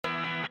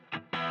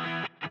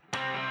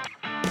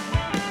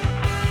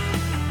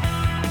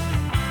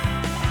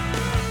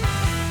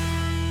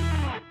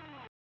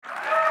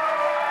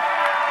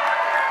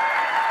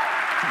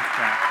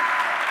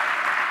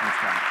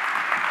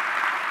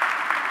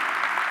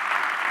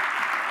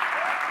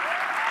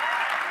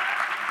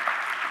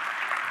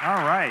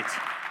All right.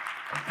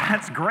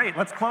 That's great.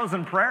 Let's close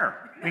in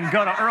prayer. We can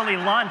go to early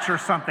lunch or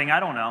something. I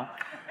don't know.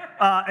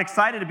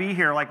 Excited to be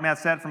here, like Matt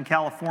said, from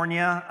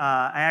California.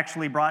 I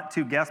actually brought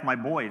two guests, my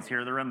boys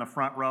here. They're in the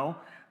front row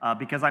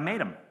because I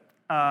made them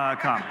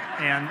come.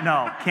 And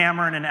no,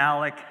 Cameron and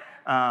Alec,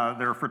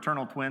 they're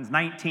fraternal twins,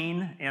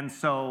 19. And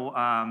so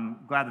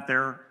glad that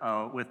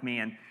they're with me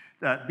and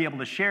be able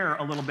to share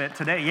a little bit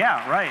today.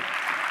 Yeah, right.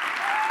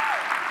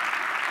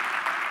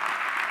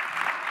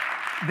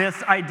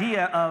 This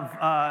idea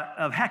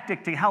of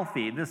hectic to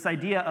healthy, this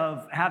idea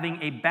of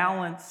having a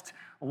balanced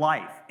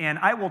life. And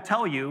I will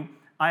tell you,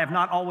 I have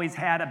not always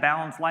had a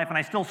balanced life, and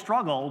I still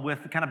struggle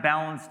with kind of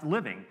balanced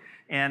living.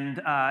 And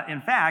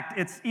in fact,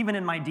 it's even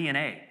in my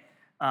DNA.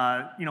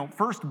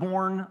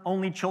 Firstborn,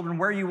 only children,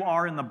 where you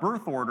are in the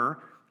birth order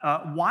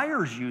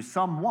wires you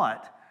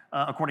somewhat,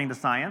 according to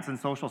science and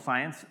social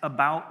science,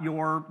 about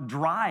your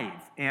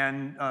drive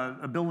and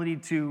ability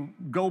to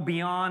go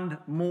beyond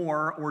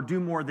more or do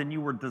more than you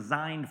were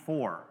designed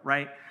for,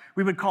 right?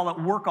 We would call it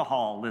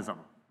workaholism,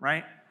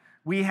 right?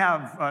 We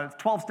have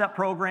 12-step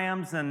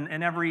programs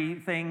and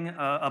everything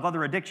of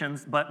other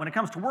addictions, but when it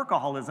comes to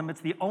workaholism,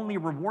 it's the only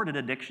rewarded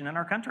addiction in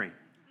our country,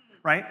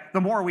 right?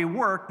 The more we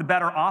work, the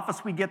better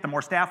office we get, the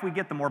more staff we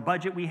get, the more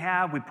budget we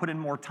have, we put in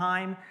more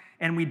time,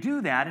 and we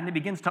do that, and it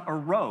begins to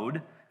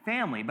erode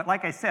family. But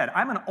like I said,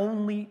 I'm an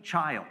only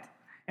child,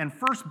 and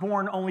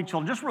firstborn only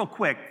children, just real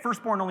quick,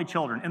 firstborn only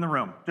children in the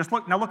room. Just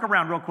look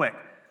around real quick.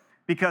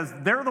 Because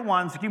they're the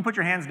ones, if you can put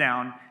your hands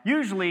down,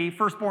 usually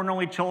firstborn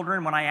only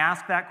children, when I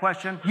ask that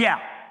question, yeah,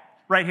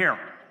 right here.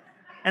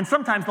 And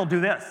sometimes they'll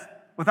do this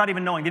without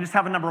even knowing. They just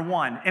have a number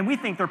one. And we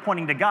think they're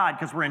pointing to God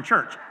because we're in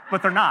church,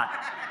 but they're not.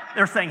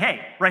 They're saying,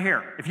 hey, right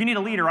here. If you need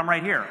a leader, I'm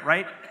right here,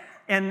 right?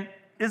 And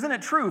isn't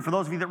it true, for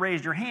those of you that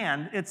raised your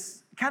hand,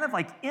 it's kind of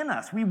like in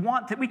us.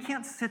 We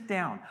can't sit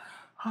down.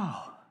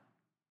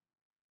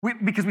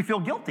 Because we feel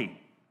guilty.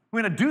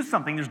 We're going to do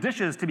something. There's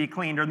dishes to be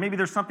cleaned, or maybe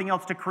there's something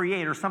else to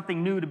create, or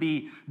something new to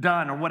be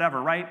done, or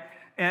whatever, right?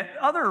 And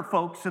other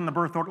folks in the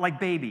birth order, like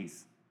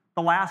babies,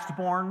 the last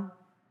born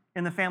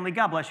in the family.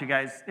 God bless you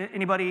guys.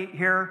 Anybody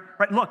here?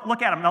 Right?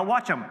 Look at them. Now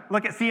watch them.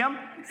 See them?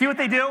 See what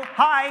they do?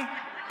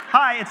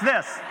 Hi, it's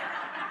this.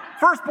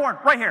 Firstborn,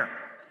 right here.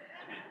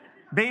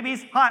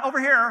 Babies, hi,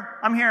 over here.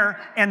 I'm here.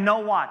 And no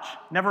watch.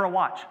 Never a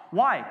watch.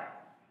 Why?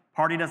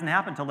 Party doesn't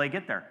happen until they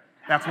get there.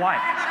 That's why.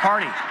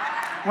 Party.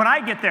 When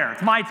I get there,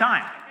 it's my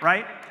time,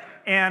 right?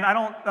 And I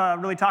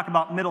don't really talk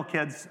about middle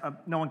kids.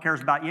 No one cares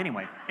about you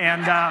anyway.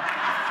 And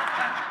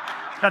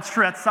that's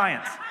true. That's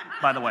science,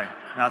 by the way.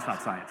 No, that's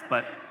not science.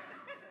 But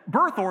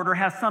birth order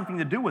has something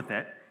to do with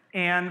it.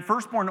 And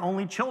firstborn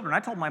only children, I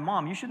told my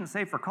mom, you shouldn't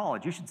save for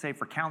college. You should save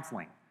for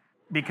counseling,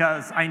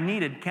 because I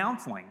needed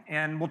counseling.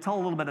 And we'll tell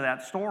a little bit of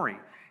that story.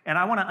 And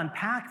I want to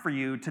unpack for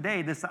you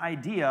today this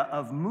idea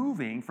of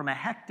moving from a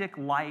hectic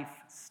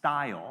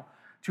lifestyle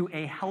to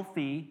a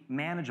healthy,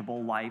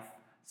 manageable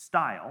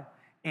lifestyle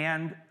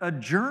and a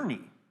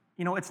journey.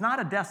 You know, it's not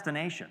a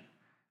destination.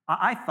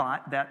 I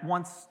thought that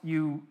once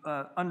you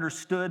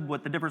understood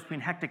what the difference between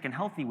hectic and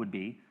healthy would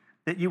be,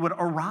 that you would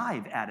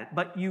arrive at it,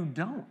 but you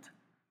don't.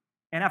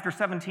 And after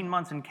 17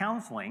 months in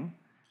counseling,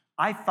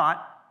 I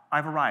thought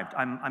I've arrived.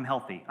 I'm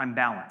healthy, I'm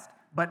balanced,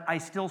 but I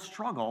still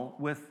struggle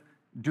with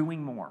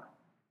doing more.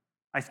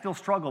 I still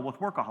struggle with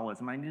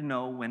workaholism. I need to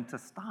know when to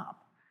stop.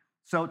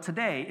 So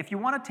today, if you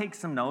want to take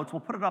some notes, we'll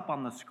put it up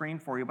on the screen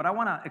for you, but I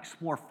want to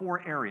explore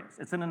 4 areas.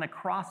 It's in an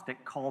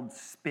acrostic called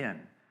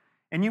SPIN.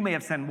 And you may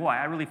have said, boy,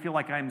 I really feel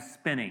like I'm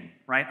spinning,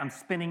 right? I'm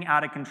spinning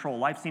out of control.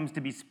 Life seems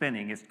to be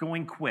spinning. It's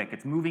going quick.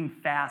 It's moving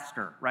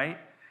faster, right?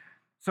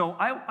 So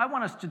I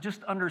want us to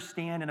just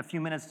understand in a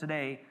few minutes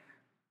today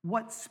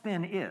what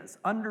spin is,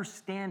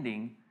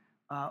 understanding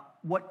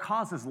what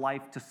causes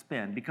life to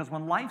spin. Because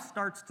when life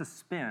starts to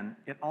spin,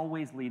 it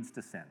always leads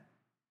to sin.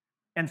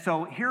 And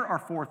so here are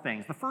 4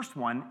 things. The first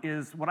one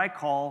is what I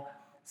call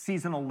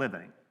seasonal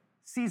living.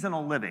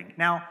 Seasonal living.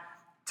 Now,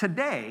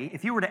 today,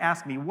 if you were to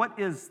ask me what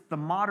is the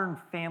modern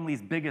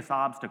family's biggest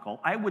obstacle,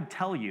 I would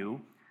tell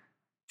you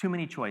too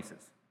many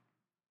choices.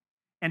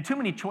 And too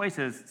many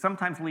choices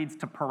sometimes leads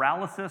to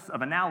paralysis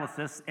of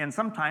analysis, and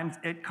sometimes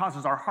it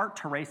causes our heart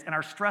to race and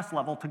our stress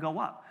level to go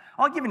up.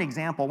 I'll give you an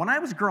example. When I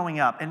was growing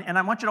up, and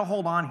I want you to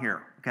hold on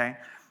here, okay?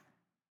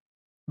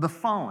 The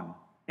phone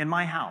in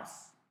my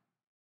house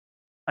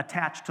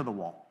attached to the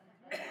wall.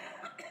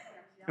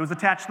 It was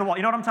attached to the wall.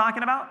 You know what I'm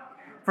talking about?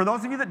 For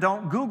those of you that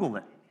don't, Google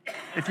it.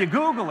 If you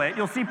Google it,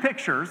 you'll see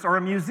pictures or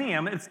a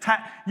museum.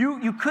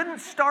 You couldn't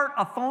start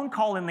a phone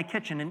call in the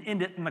kitchen and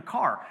end it in the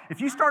car. If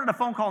you started a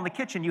phone call in the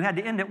kitchen, you had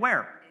to end it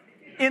where?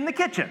 In the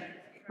kitchen.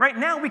 Right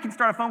now, we can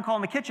start a phone call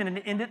in the kitchen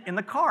and end it in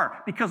the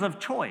car because of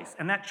choice.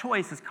 And that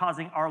choice is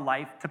causing our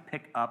life to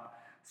pick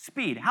up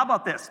speed. How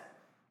about this?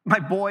 My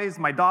boys,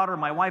 my daughter,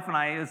 my wife, and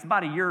I, it was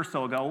about a year or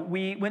so ago,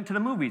 we went to the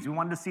movies. We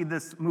wanted to see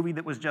this movie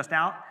that was just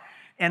out.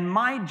 And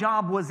my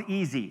job was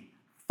easy.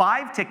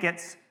 5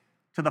 tickets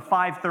to the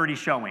 5:30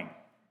 showing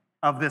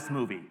of this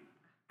movie.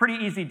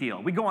 Pretty easy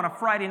deal. We go on a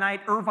Friday night,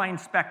 Irvine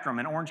Spectrum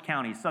in Orange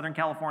County, Southern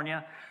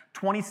California.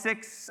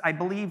 26, I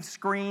believe,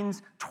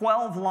 screens,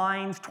 12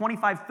 lines,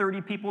 25,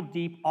 30 people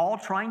deep, all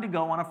trying to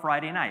go on a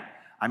Friday night.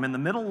 I'm in the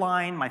middle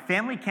line. My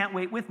family can't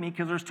wait with me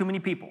because there's too many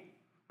people.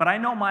 But I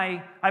know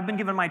I've been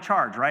given my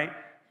charge, right?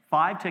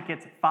 5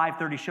 tickets,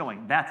 5:30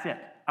 showing. That's it.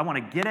 I want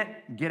to get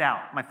it, get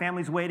out. My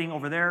family's waiting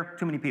over there,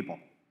 too many people.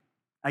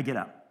 I get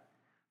up.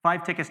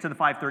 5 tickets to the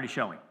 5:30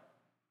 showing.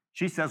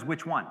 She says,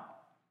 which one?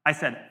 I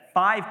said,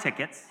 5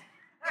 tickets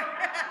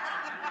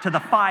to the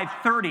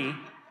 5:30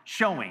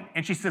 showing.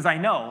 And she says, I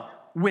know,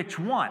 which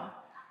one?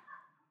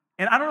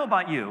 And I don't know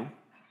about you,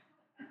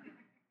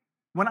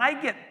 when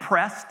I get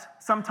pressed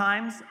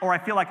sometimes, or I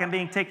feel like I'm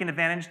being taken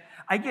advantage,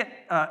 I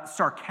get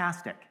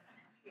sarcastic,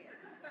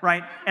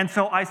 right? And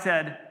so I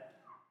said,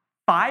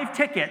 5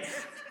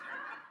 tickets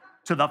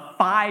to the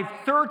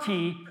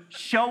 5:30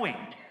 showing.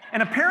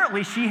 And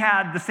apparently she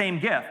had the same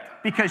gift,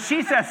 because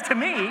she says to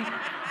me,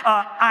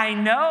 I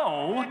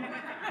know,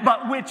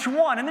 but which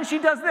one? And then she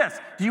does this.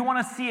 Do you want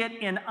to see it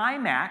in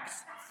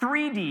IMAX,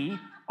 3D,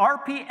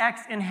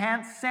 RPX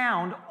enhanced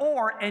sound,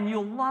 or, and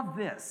you'll love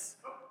this,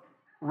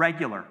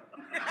 regular?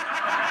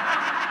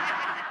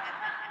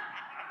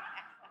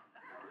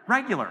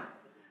 Regular.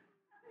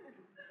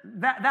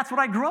 That's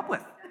what I grew up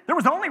with. There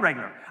was only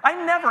regular. I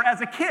never,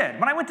 as a kid,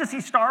 when I went to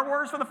see Star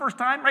Wars for the first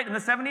time, right, in the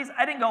 70s,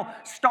 I didn't go,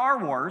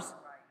 Star Wars.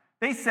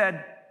 They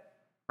said,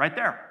 right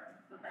there.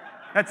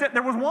 That's it.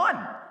 There was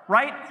one,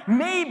 right?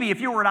 Maybe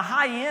if you were at a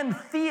high-end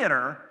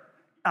theater,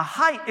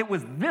 it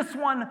was this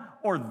one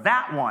or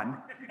that one,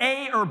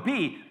 A or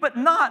B, but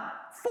not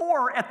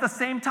 4 at the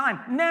same time.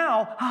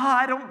 Now,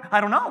 I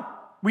don't know.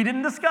 We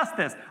didn't discuss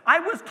this. I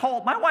was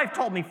told, my wife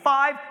told me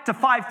 5 to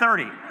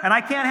 5:30, and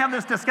I can't have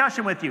this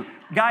discussion with you.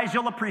 Guys,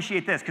 you'll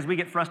appreciate this, because we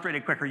get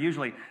frustrated quicker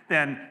usually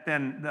than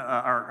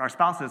our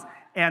spouses.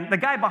 And the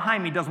guy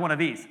behind me does one of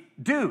these.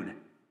 Dude,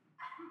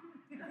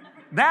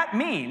 that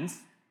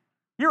means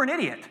you're an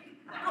idiot.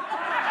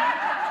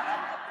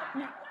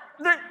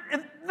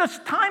 The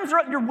times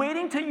are, you're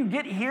waiting till you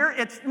get here.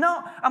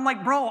 No. I'm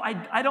like, bro, I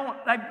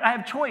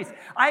have choice.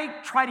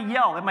 I try to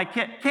yell at my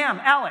kid, Cam,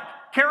 Alec,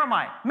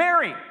 Karamai,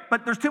 Mary,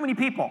 but there's too many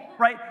people,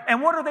 right?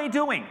 And what are they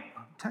doing?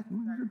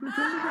 Talking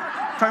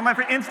to my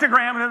friend,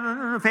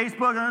 Instagram,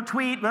 Facebook,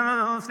 tweet,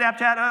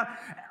 Snapchat.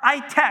 I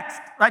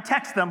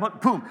text them,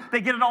 but boom,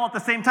 they get it all at the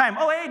same time.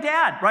 Oh, hey,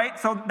 Dad, right?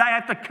 So I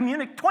have to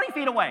communicate 20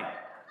 feet away.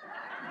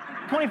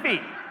 20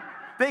 feet.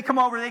 They come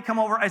over.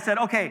 I said,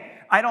 okay,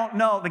 I don't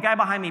know. The guy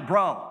behind me,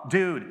 bro,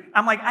 dude.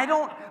 I'm like,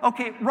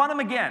 okay, run them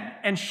again.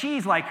 And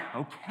she's like,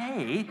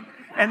 okay.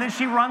 And then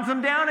she runs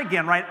them down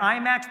again, right?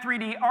 IMAX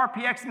 3D,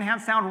 RPX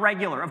enhanced sound,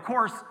 regular. Of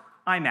course,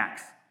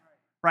 IMAX,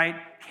 right?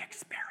 The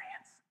experience.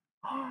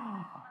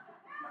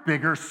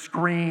 Bigger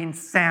screen,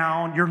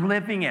 sound, you're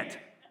living it.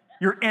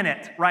 You're in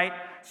it, right?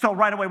 So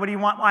right away, what do you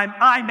want?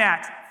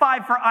 IMAX,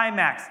 5 for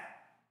IMAX.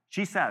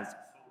 She says,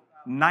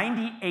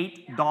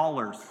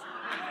 $98.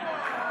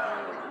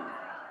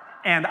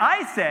 And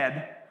I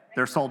said,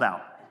 they're sold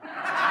out.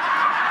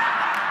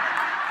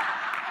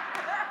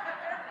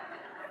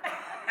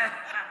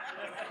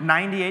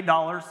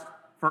 $98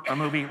 for a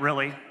movie,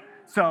 really?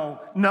 So,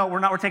 no, we're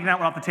taking that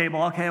one off the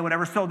table. Okay,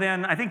 whatever. So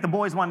then I think the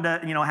boys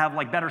wanted to, have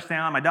like better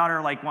sound. My daughter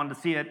wanted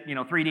to see it,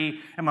 3D,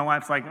 and my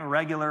wife's like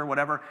regular,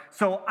 whatever.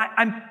 So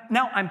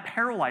I'm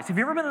paralyzed. Have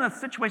you ever been in a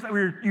situation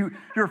where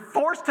you're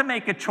forced to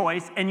make a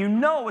choice and you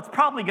know it's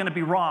probably going to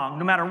be wrong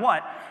no matter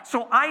what?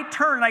 So I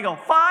turn and I go,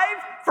 5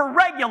 for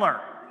regular.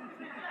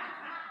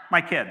 My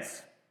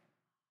kids.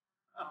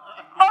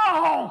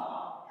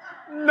 Oh,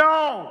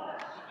 no.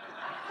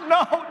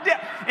 No,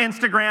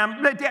 Instagram,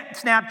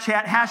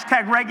 Snapchat,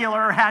 hashtag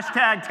regular,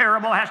 hashtag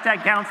terrible,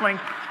 hashtag counseling,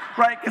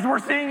 right? Because we're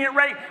seeing it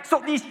right. So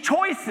these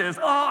choices,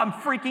 I'm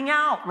freaking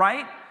out,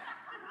 right?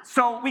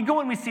 So we go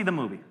and we see the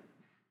movie.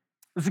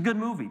 It was a good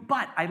movie,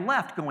 but I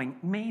left going,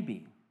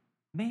 maybe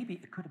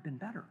it could have been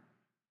better.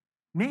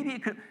 Maybe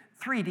it could,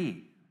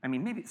 3D,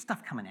 maybe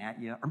stuff coming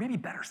at you, or maybe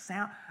better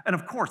sound. And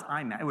of course,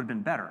 IMAX, it would have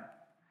been better.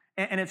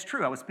 And it's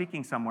true, I was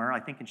speaking somewhere, I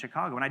think in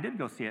Chicago, and I did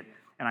go see it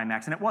in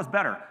IMAX, and it was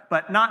better,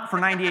 but not for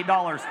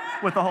 $98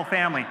 with the whole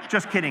family.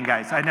 Just kidding,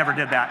 guys, I never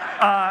did that.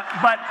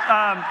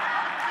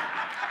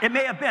 It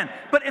may have been.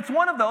 But it's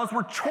one of those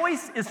where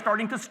choice is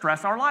starting to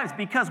stress our lives,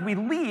 because we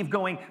leave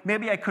going,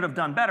 maybe I could have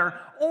done better,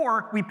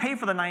 or we pay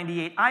for the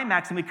 98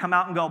 IMAX and we come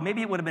out and go,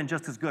 maybe it would have been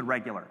just as good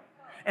regular.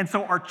 And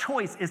so our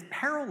choice is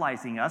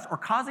paralyzing us or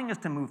causing us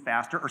to move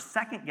faster or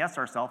second guess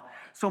ourselves.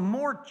 So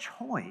more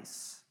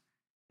choice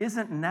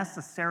isn't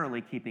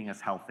necessarily keeping us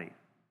healthy.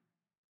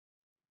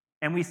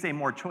 And we say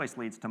more choice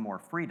leads to more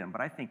freedom,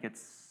 but I think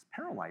it's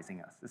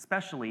paralyzing us,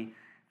 especially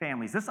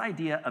families. This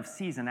idea of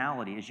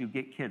seasonality as you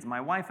get kids.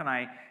 My wife and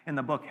I, in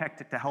the book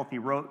Hectic to Healthy,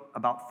 wrote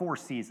about 4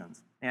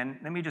 seasons. And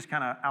let me just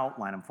kind of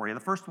outline them for you. The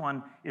first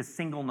one is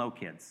single, no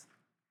kids.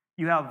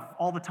 You have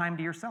all the time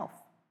to yourself.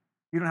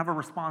 You don't have a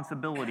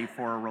responsibility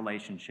for a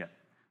relationship.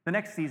 The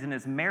next season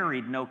is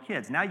married, no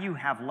kids. Now you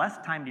have less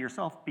time to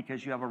yourself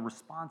because you have a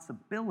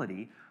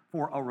responsibility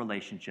for a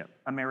relationship,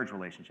 a marriage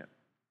relationship.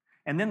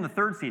 And then the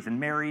third season,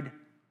 married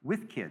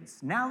with kids.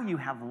 Now you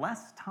have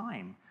less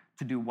time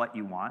to do what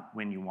you want,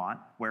 when you want,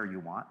 where you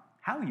want,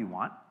 how you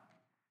want,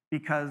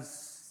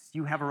 because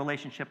you have a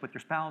relationship with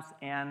your spouse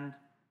and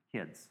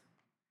kids.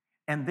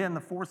 And then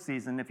the fourth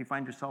season, if you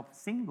find yourself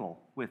single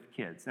with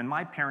kids. And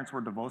my parents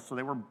were divorced, so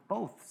they were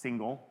both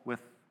single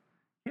with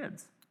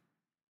kids.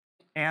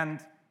 And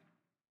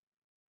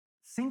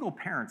single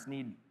parents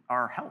need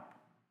our help.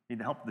 They need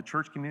the help of the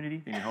church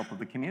community, they need the help of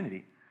the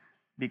community,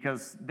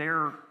 because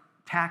they're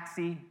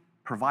taxi,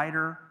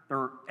 provider,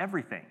 they're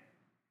everything.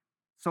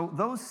 So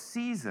those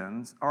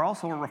seasons are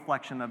also a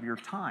reflection of your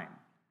time.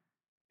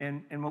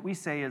 And what we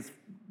say is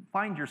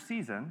find your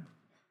season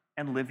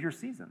and live your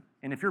season.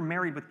 And if you're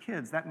married with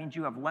kids, that means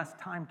you have less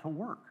time to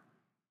work.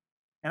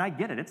 And I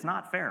get it, it's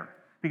not fair.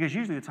 Because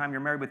usually the time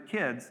you're married with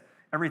kids,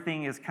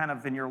 everything is kind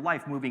of in your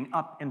life moving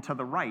up and to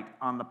the right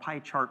on the pie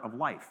chart of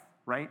life,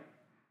 right?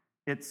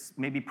 It's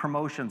maybe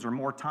promotions or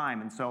more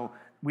time. And so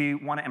we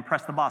want to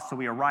impress the boss, so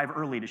we arrive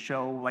early to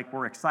show like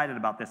we're excited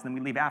about this. And then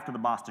we leave after the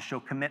boss to show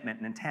commitment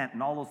and intent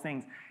and all those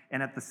things.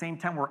 And at the same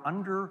time, we're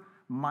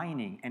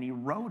undermining and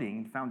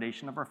eroding the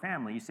foundation of our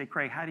family. You say,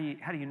 Craig, how do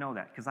you know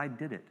that? Because I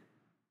did it.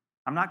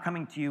 I'm not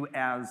coming to you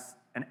as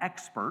an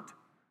expert.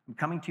 I'm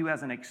coming to you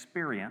as an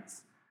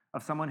experience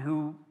of someone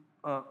who,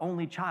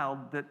 only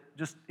child that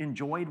just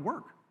enjoyed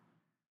work.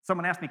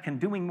 Someone asked me, can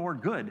doing more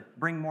good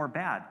bring more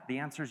bad? The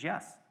answer is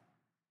yes.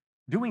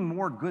 Doing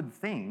more good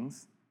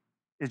things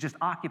is just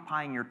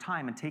occupying your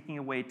time and taking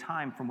away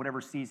time from whatever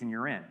season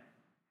you're in.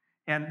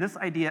 And this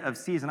idea of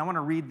season, I want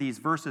to read these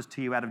verses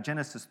to you out of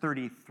Genesis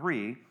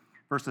 33,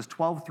 verses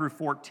 12 through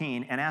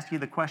 14, and ask you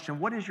the question,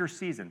 what is your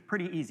season?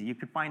 Pretty easy. You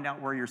could find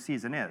out where your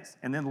season is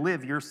and then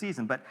live your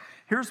season. But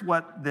here's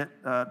what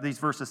these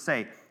verses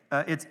say.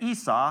 It's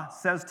Esau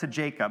says to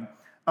Jacob,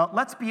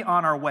 let's be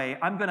on our way.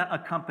 I'm going to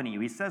accompany you.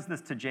 He says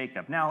this to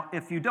Jacob. Now,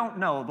 if you don't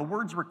know, the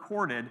words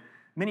recorded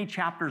many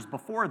chapters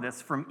before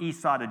this from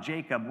Esau to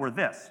Jacob were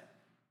this: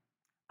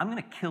 I'm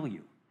going to kill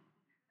you.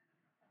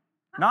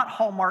 Not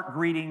Hallmark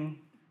greeting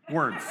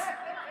words.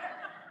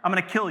 I'm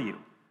going to kill you.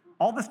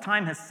 All this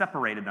time has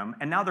separated them,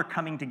 and now they're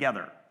coming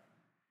together.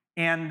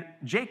 And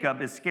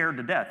Jacob is scared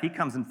to death. He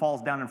comes and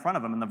falls down in front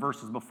of him in the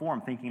verses before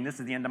him, thinking this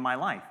is the end of my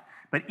life.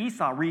 But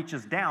Esau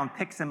reaches down,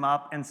 picks him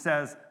up, and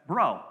says,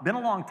 bro, been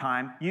a long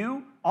time.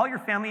 You, all your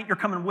family, you're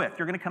coming with.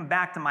 You're going to come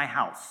back to my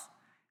house.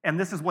 And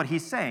this is what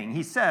he's saying.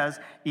 He says,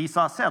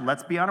 Esau said,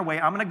 let's be on our way.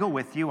 I'm going to go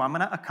with you. I'm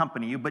going to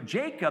accompany you. But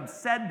Jacob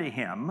said to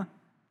him,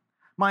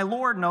 my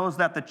Lord knows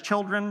that the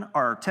children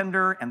are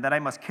tender and that I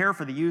must care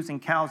for the ewes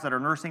and cows that are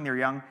nursing their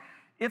young.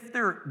 If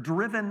they're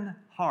driven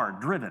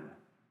hard,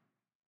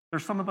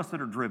 there's some of us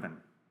that are driven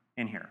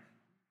in here.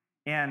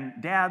 And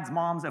dads,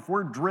 moms, if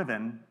we're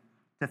driven,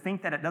 to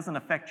think that it doesn't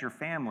affect your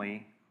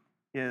family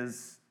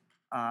is,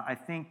 I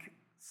think,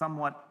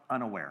 somewhat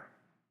unaware,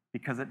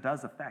 because it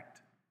does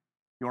affect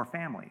your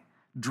family.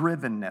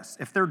 Drivenness.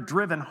 If they're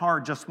driven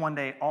hard, just one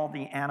day all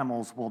the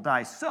animals will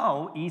die.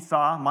 So,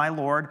 Esau, my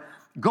Lord,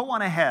 go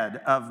on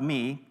ahead of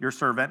me, your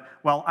servant,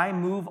 while I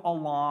move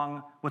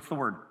along, what's the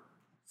word?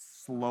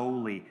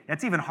 Slowly.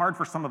 It's even hard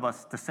for some of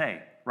us to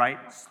say, right?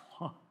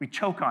 We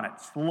choke on it,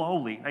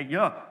 slowly. Like,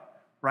 yeah,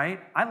 right?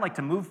 I like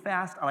to move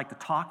fast. I like to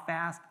talk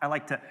fast. I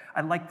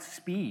like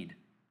speed.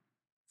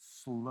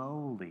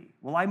 Slowly.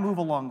 Well, I move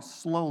along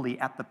slowly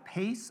at the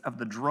pace of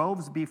the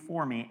droves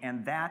before me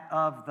and that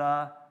of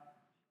the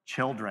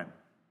children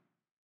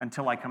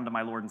until I come to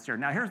my Lord and Savior.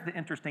 Now, here's the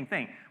interesting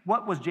thing.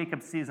 What was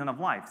Jacob's season of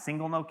life?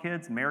 Single, no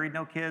kids, married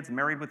with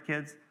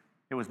kids?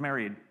 It was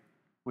married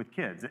with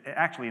kids.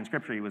 Actually, in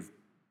Scripture, he was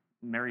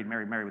married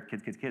with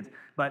kids.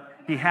 But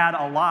he had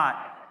a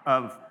lot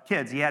of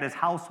kids. He had his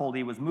household.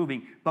 He was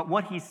moving. But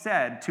what he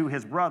said to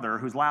his brother,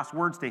 whose last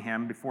words to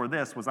him before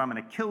this was, I'm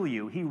going to kill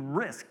you, he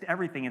risked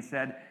everything and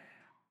said,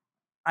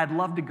 I'd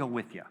love to go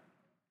with you,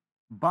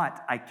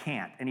 but I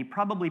can't. And he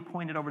probably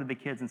pointed over to the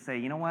kids and say,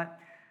 you know what?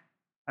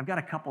 I've got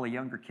a couple of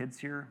younger kids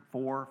here,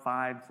 4,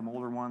 5, some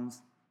older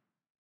ones.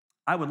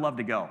 I would love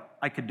to go.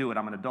 I could do it.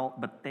 I'm an adult,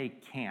 but they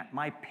can't.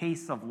 My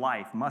pace of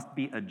life must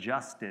be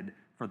adjusted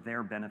for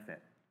their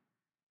benefit.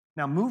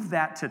 Now move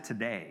that to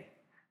today.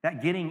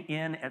 That getting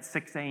in at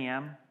 6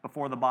 a.m.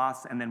 before the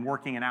boss and then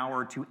working an hour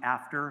or two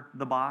after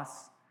the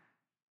boss,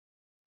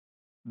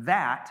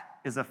 that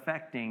is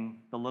affecting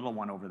the little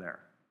one over there.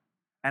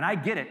 And I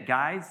get it,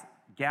 guys,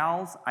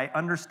 gals, I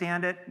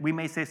understand it. We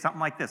may say something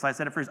like this. I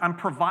said it for years.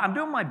 I'm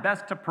doing my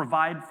best to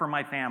provide for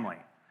my family.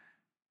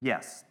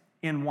 Yes,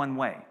 in one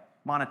way,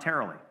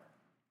 monetarily.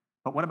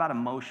 But what about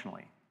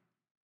emotionally?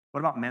 What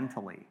about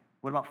mentally?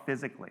 What about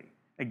physically?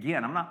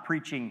 Again, I'm not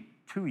preaching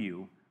to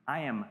you.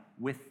 I am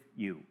with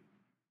you.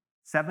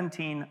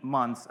 17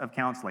 months of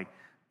counseling.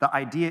 The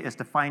idea is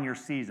to find your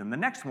season. The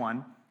next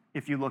one,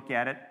 if you look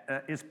at it,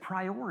 is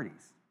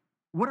priorities.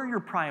 What are your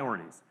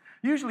priorities?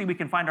 Usually we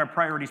can find our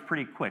priorities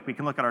pretty quick. We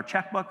can look at our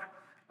checkbook,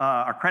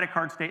 our credit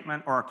card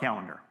statement, or our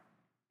calendar,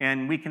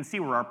 and we can see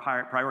where our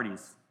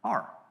priorities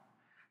are.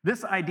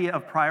 This idea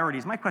of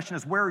priorities, my question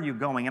is, where are you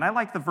going? And I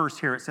like the verse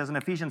here. It says in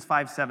Ephesians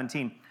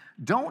 5:17,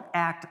 don't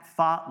act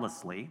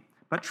thoughtlessly,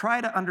 but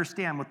try to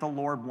understand what the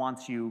Lord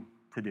wants you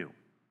to do.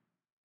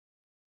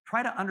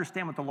 Try to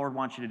understand what the Lord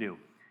wants you to do.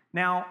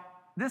 Now,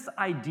 this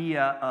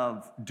idea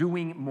of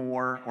doing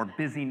more or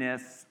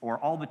busyness or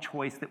all the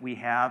choice that we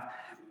have,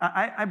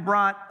 I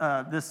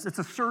brought this, it's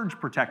a surge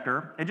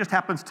protector. It just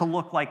happens to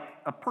look like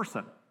a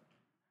person.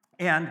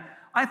 And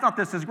I thought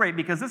this is great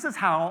because this is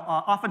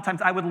how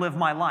oftentimes I would live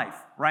my life,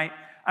 right?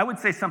 I would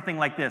say something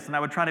like this, and I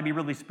would try to be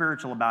really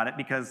spiritual about it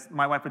because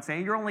my wife would say,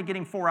 hey, you're only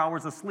getting 4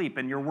 hours of sleep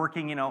and you're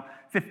working,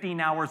 15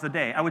 hours a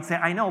day. I would say,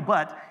 I know,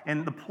 but,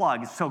 and the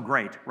plug is so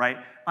great, right?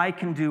 I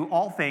can do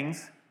all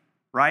things,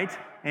 right?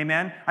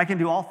 Amen? I can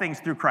do all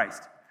things through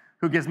Christ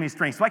who gives me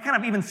strength. So I kind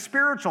of even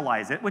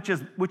spiritualize it, which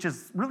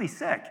is really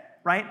sick,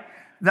 right?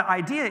 The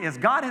idea is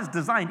God has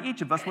designed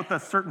each of us with a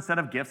certain set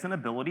of gifts and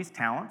abilities,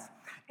 talents,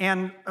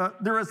 and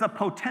there is a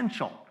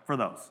potential for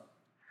those.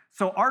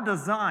 So our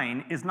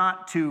design is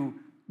not to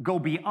go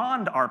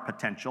beyond our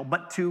potential,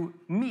 but to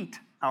meet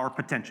our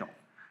potential.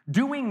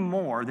 Doing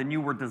more than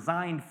you were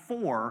designed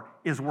for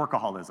is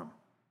workaholism.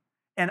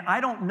 And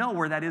I don't know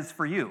where that is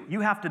for you.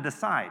 You have to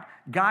decide.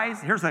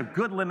 Guys, here's a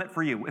good limit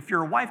for you. If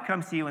your wife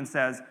comes to you and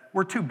says,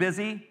 we're too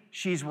busy,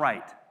 she's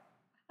right.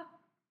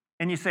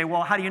 And you say,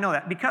 well, how do you know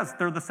that? Because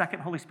they're the second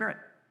Holy Spirit.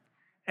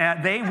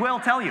 They will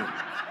tell you.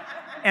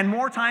 And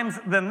more times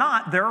than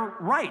not, they're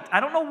right.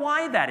 I don't know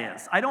why that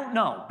is. I don't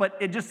know, but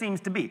it just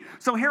seems to be.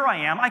 So here I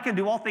am. I can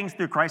do all things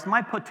through Christ.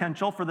 My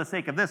potential for the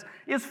sake of this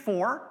is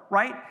 4,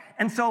 right?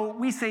 And so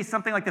we say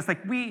something like this,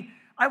 like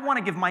I want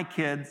to give my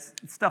kids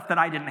stuff that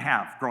I didn't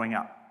have growing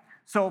up.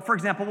 So for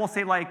example, we'll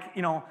say like,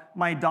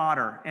 my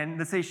daughter, and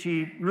let's say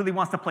she really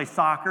wants to play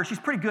soccer. She's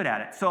pretty good at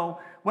it. So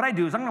what I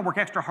do is I'm going to work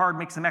extra hard,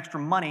 make some extra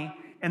money,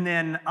 and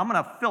then I'm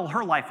going to fill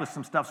her life with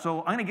some stuff. So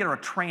I'm going to get her a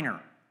trainer.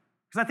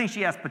 Because I think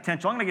she has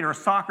potential. I'm going to get her a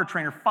soccer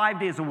trainer 5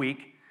 days a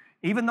week.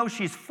 Even though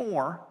she's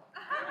 4,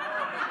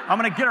 I'm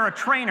going to get her a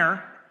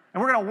trainer, and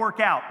we're going to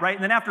work out, right?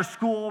 And then after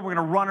school, we're going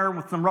to run her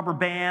with some rubber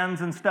bands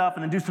and stuff,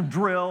 and then do some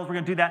drills. We're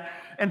going to do that.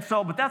 And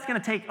so, but that's going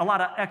to take a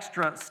lot of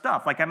extra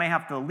stuff. Like I may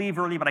have to leave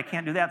early, but I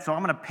can't do that. So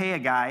I'm going to pay a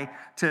guy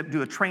to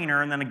do a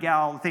trainer, and then a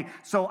gal thing.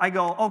 So I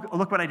go, oh,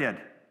 look what I did.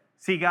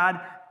 See, God,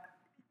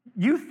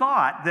 you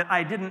thought that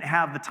I didn't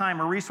have the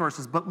time or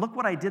resources, but look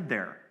what I did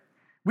there.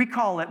 We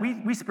call it,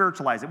 we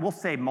spiritualize it. We'll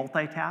say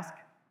multitask.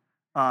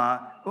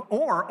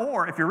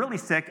 Or if you're really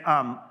sick,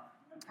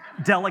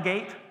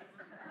 delegate.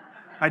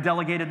 I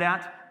delegated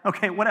that.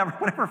 Okay,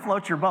 whatever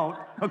floats your boat.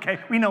 Okay,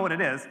 we know what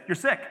it is. You're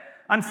sick.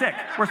 I'm sick.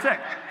 We're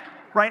sick.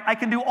 Right? I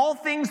can do all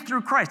things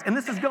through Christ. And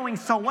this is going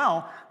so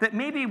well that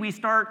maybe we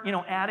start,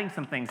 adding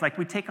some things. Like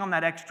we take on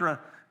that extra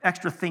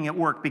thing at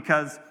work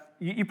because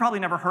you probably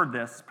never heard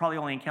this, probably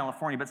only in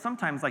California, but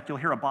sometimes like you'll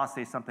hear a boss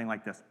say something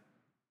like this.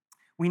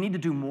 We need to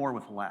do more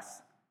with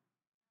less.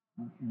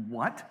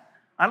 What?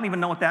 I don't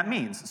even know what that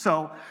means.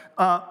 So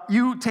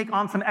you take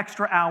on some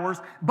extra hours,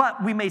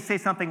 but we may say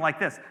something like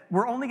this.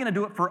 We're only going to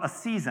do it for a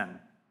season,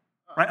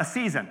 right? A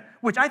season,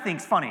 which I think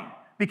is funny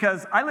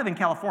because I live in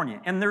California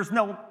and there's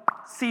no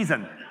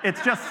season.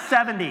 It's just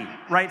 70,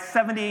 right?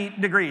 70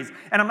 degrees.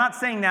 And I'm not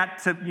saying that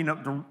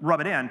to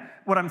rub it in.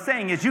 What I'm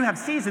saying is you have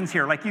seasons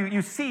here. Like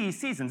you see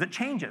seasons. It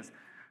changes.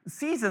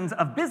 Seasons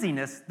of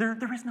busyness,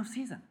 there is no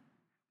season.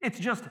 It's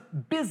just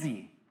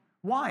busy.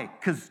 Why?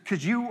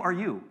 Because you are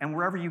you, and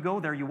wherever you go,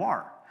 there you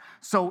are.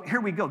 So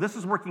here we go. This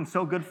is working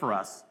so good for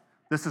us.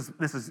 This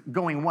is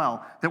going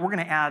well that we're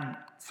going to add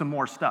some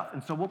more stuff.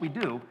 And so what we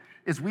do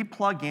is we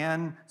plug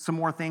in some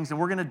more things, and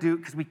we're going to do,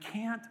 because we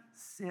can't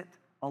sit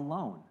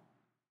alone.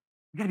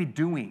 We've got to be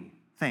doing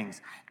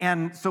things.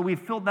 And so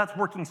that's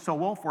working so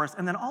well for us.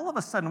 And then all of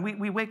a sudden,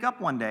 we wake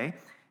up one day,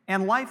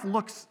 and life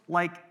looks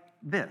like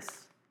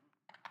this.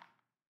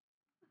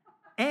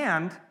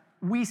 And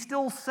we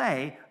still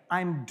say,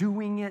 I'm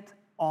doing it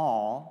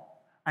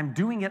all. I'm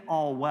doing it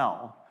all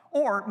well.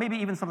 Or maybe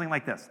even something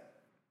like this.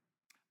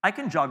 I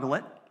can juggle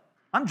it.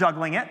 I'm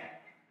juggling it.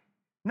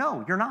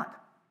 No, you're not.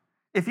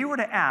 If you were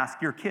to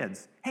ask your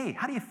kids, hey,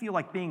 how do you feel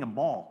like being a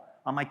ball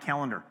on my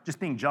calendar, just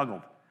being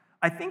juggled?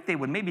 I think they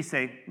would maybe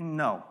say,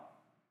 no.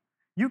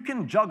 You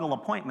can juggle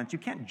appointments. You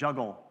can't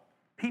juggle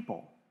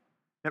people.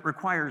 It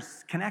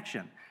requires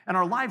connection. And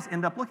our lives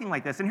end up looking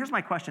like this. And here's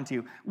my question to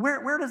you.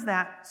 Where does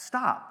that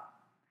stop?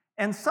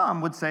 And some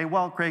would say,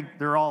 well, Craig,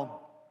 they're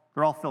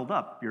all filled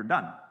up. You're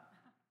done.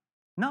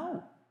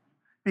 No,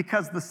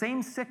 because the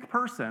same sick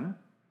person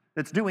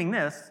that's doing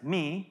this,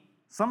 me,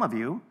 some of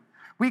you,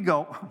 we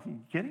go, are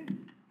you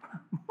kidding?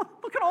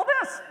 Look at all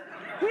this.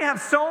 We have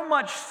so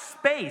much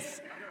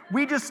space.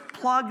 We just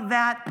plug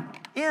that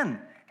in.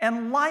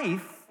 And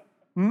life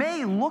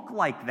may look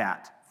like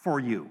that for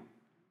you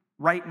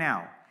right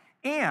now.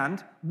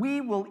 And we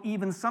will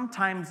even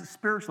sometimes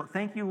spiritually,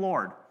 thank you,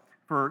 Lord,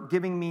 for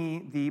giving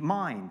me the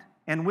mind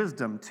and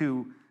wisdom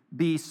to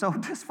be so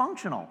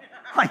dysfunctional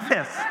like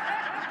this.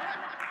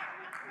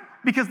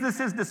 Because this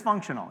is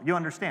dysfunctional, you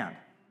understand,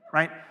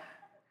 right?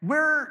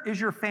 Where is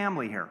your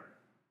family here?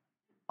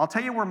 I'll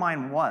tell you where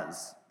mine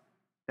was,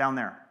 down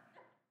there.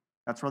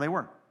 That's where they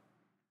were.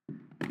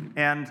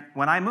 And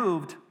when I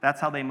moved,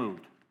 that's how they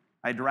moved.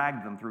 I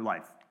dragged them through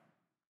life.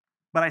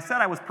 But I said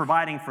I was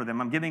providing for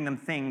them. I'm giving them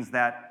things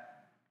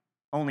that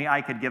only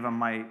I could give them.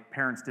 My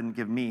parents didn't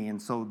give me,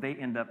 and so they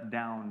end up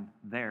down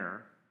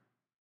there.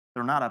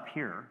 They're not up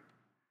here.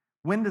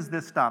 When does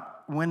this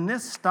stop? When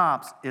this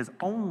stops is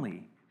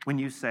only when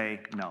you say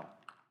no.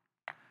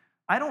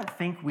 I don't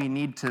think we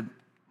need to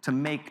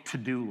make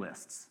to-do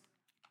lists.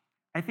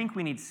 I think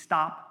we need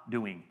stop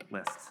doing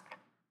lists.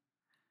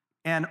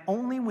 And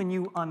only when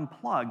you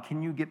unplug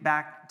can you get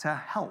back to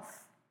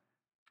health.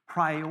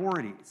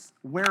 Priorities.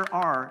 Where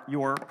are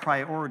your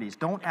priorities?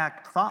 Don't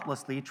act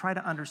thoughtlessly. Try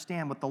to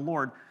understand what the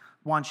Lord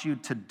wants you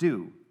to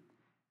do.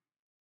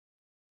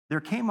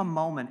 There came a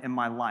moment in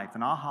my life,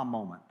 an aha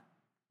moment,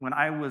 when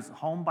I was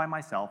home by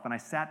myself and I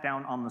sat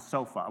down on the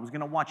sofa. I was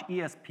going to watch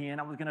ESPN.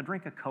 I was going to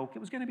drink a Coke. It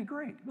was going to be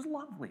great. It was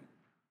lovely.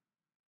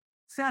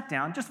 Sat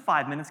down, just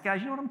 5 minutes,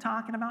 guys. You know what I'm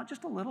talking about?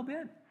 Just a little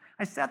bit.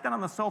 I sat down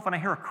on the sofa and I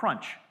hear a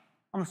crunch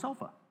on the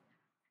sofa.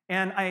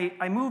 And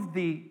I moved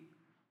the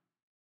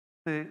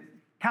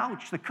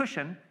couch, the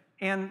cushion,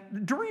 and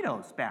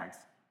Doritos bags.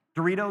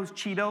 Doritos,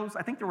 Cheetos.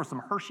 I think there were some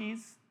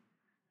Hershey's.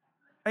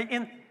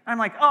 And I'm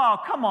like, oh,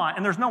 come on.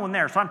 And there's no one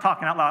there, so I'm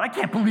talking out loud. I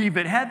can't believe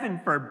it.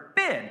 Heaven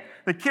forbid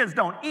the kids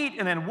don't eat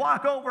and then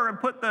walk over and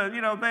put the,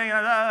 thing.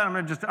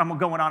 I'm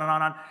going on and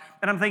on.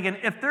 And I'm thinking,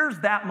 if there's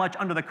that much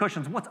under the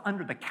cushions, what's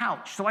under the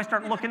couch? So I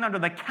start looking under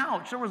the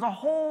couch. There was a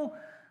whole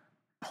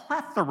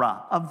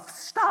plethora of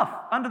stuff.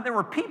 There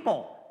were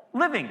people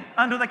living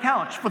under the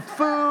couch with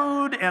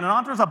food, and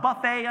there was a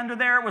buffet under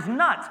there. It was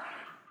nuts.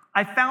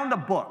 I found a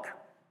book,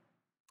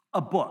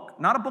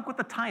 not a book with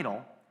a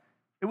title.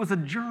 It was a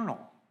journal.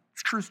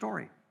 It's a true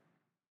story.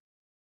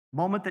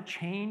 Moment that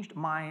changed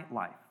my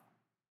life.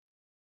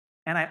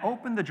 And I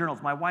opened the journal.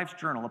 It's my wife's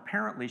journal.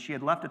 Apparently, she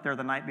had left it there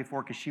the night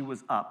before because she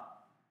was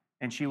up,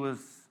 and she was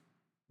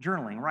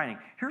journaling, writing.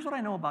 Here's what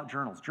I know about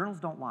journals. Journals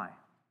don't lie.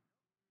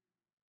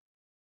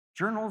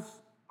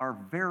 Journals are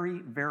very,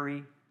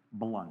 very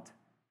blunt.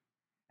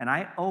 And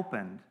I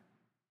opened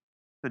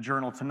the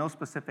journal to no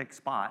specific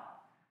spot,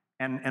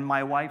 and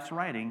my wife's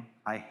writing,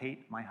 "I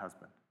hate my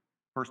husband."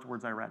 First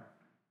words I read.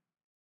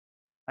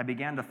 I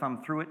began to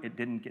thumb through it. It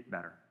didn't get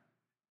better.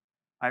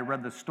 I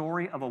read the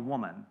story of a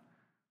woman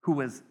who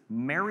was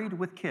married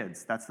with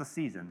kids, that's the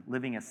season,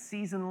 living a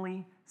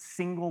seasonally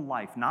single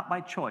life, not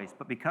by choice,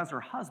 but because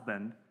her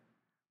husband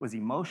was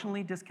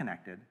emotionally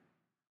disconnected,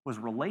 was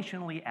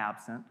relationally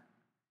absent,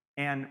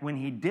 and when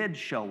he did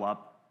show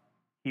up,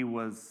 he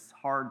was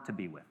hard to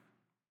be with.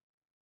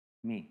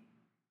 Me.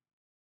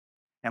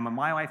 And when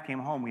my wife came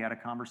home, we had a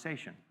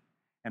conversation.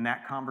 And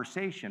that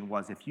conversation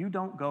was, if you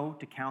don't go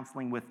to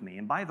counseling with me,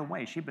 and by the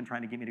way, she'd been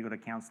trying to get me to go to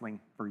counseling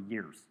for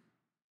years.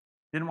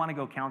 Didn't want to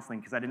go counseling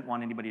because I didn't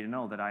want anybody to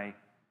know that I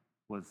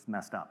was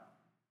messed up.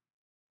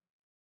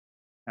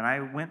 And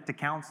I went to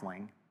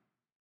counseling,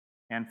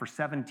 and for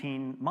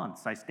 17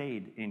 months, I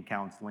stayed in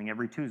counseling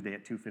every Tuesday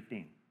at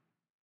 2:15.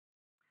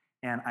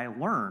 And I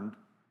learned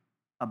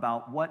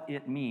about what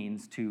it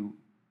means to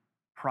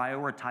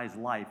prioritize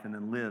life and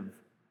then live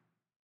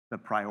the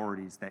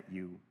priorities that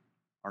you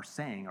are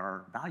saying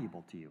are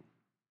valuable to you.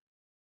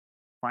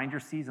 Find your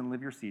season,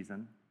 live your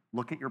season,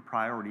 look at your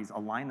priorities,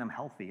 align them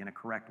healthy in a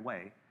correct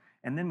way,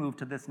 and then move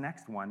to this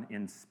next one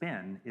in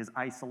spin is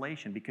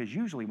isolation. Because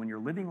usually when you're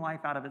living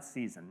life out of its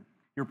season,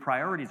 your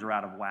priorities are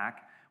out of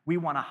whack, we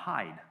want to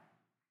hide.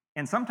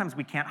 And sometimes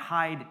we can't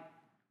hide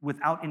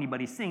without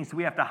anybody seeing, so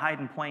we have to hide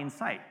in plain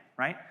sight,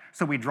 right?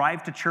 So we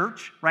drive to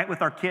church, right,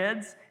 with our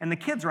kids, and the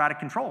kids are out of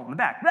control in the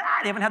back.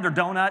 They haven't had their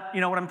donut,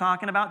 you know what I'm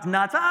talking about? It's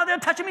nuts. Oh, they're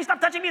touching me, stop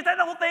touching me, is that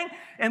the whole thing?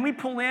 And we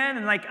pull in,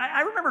 and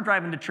I remember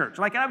driving to church.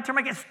 I would turn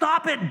my kids,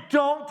 stop it,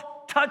 don't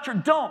touch or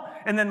don't.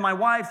 And then my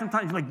wife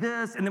sometimes like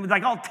this, and then was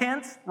all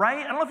tense, right?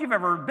 I don't know if you've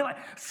ever been like,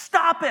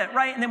 stop it,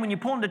 right? And then when you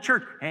pull into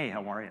church, hey,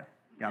 how are you?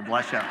 God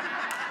bless you.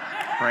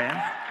 Praying,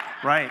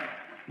 right?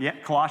 Yeah,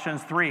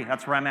 Colossians 3,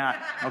 that's where I'm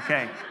at.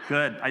 Okay,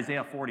 good.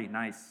 Isaiah 40,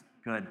 nice,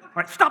 good. All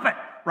right, stop it,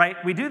 right?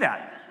 We do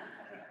that.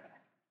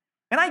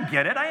 And I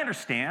get it, I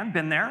understand,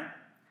 been there.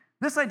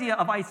 This idea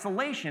of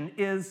isolation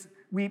is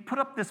we put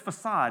up this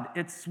facade.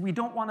 We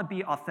don't want to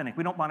be authentic.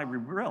 We don't want to be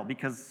real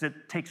because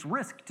it takes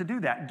risk to do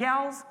that.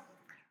 Gals,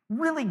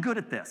 really good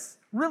at this,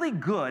 really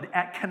good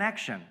at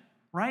connection,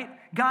 right?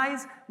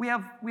 Guys, we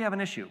have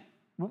an issue.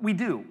 We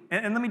do.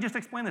 And let me just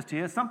explain this to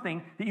you. It's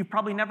something that you've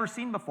probably never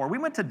seen before. We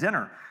went to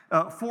dinner,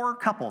 4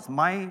 couples,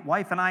 my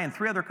wife and I and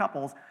 3 other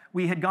couples.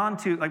 We had gone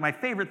to, my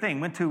favorite thing,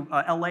 went to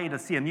LA to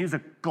see a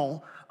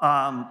musical.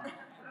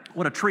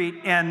 What a treat.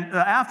 And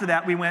after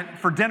that, we went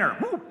for dinner.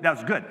 Woo, that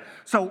was good.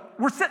 So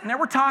we're sitting there,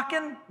 we're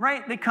talking,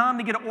 right? They come,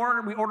 they get an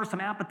order. We order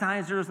some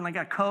appetizers, and I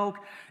got Coke.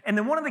 And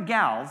then one of the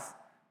gals,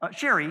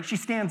 Sherry, she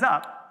stands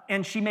up,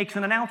 and she makes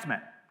an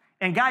announcement.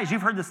 And guys,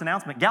 you've heard this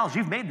announcement. Gals,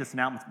 you've made this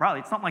announcement. Probably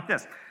it's something like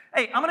this.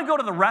 Hey, I'm going to go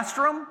to the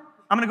restroom.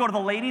 I'm going to go to the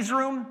ladies'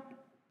 room.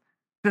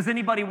 Does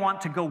anybody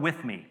want to go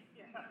with me?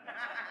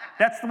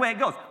 That's the way it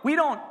goes. We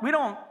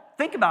don't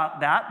think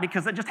about that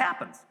because it just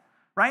happens,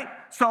 right?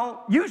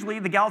 So usually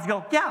the gals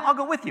go, yeah, I'll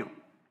go with you.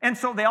 And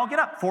so they all get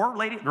up. 4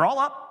 ladies, they're all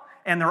up,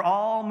 and they're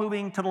all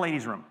moving to the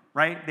ladies' room,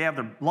 right? They have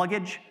their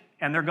luggage,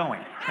 and they're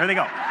going. There they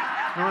go.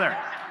 over there.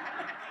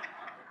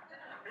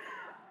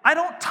 I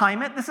don't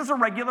time it. This is a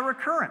regular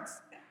occurrence.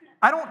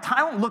 I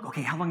don't look,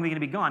 okay, how long are they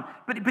going to be gone?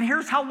 But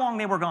here's how long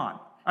they were gone.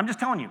 I'm just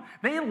telling you.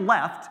 They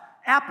left,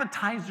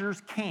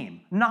 appetizers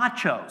came,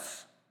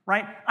 nachos,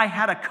 right? I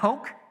had a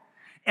Coke,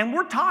 and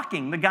we're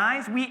talking. The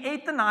guys, we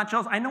ate the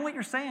nachos. I know what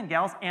you're saying,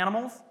 gals.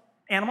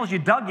 Animals, you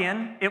dug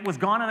in, it was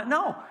gone. And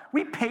no,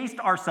 we paced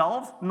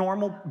ourselves,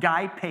 normal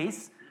guy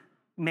pace,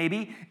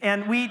 maybe,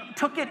 and we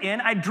took it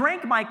in. I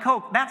drank my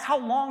Coke. That's how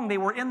long they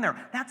were in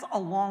there. That's a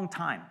long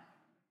time.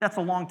 That's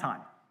a long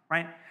time,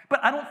 right?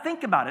 But I don't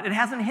think about it. It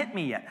hasn't hit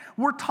me yet.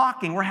 We're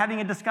talking, we're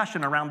having a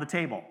discussion around the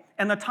table.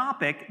 And the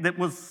topic that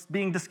was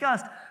being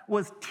discussed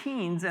was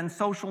teens and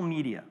social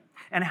media,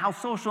 and how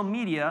social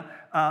media,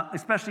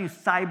 especially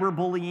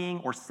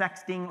cyberbullying or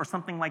sexting or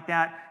something like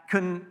that,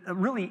 can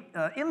really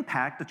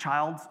impact a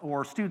child's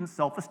or student's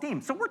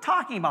self-esteem. So we're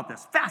talking about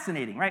this.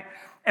 Fascinating, right?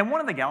 And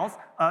one of the gals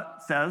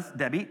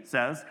Debbie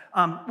says,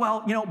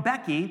 well, you know,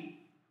 Becky,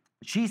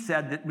 she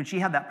said that when she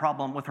had that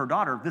problem with her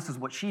daughter, this is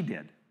what she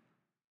did.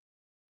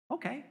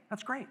 Okay,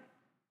 that's great.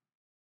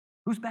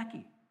 Who's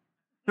Becky?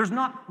 There's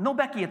no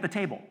Becky at the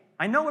table.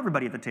 I know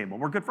everybody at the table.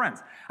 We're good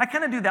friends. I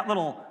kind of do that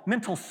little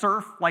mental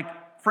surf, like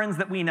friends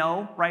that we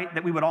know, right,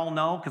 that we would all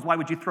know, because why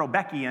would you throw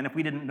Becky in if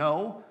we didn't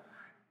know?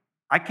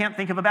 I can't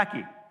think of a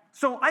Becky.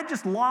 So I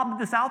just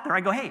lobbed this out there.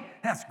 I go, hey,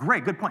 that's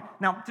great, good point.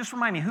 Now, just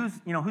remind me,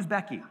 who's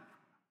Becky?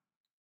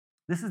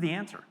 This is the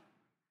answer.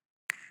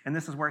 And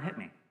this is where it hit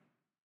me.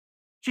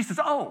 She says,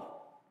 oh,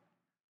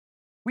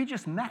 we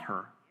just met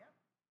her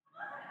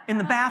in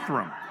the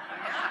bathroom.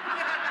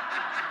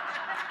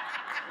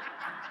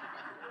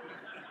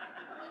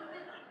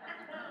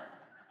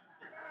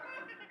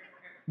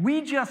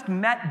 We just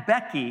met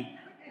Becky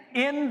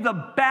in the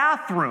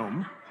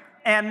bathroom,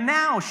 and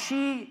now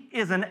she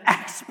is an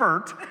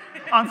expert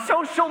on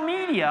social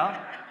media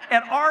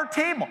at our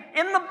table,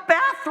 in the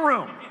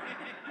bathroom.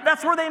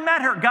 That's where they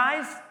met her.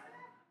 Guys,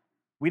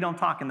 we don't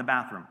talk in the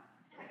bathroom.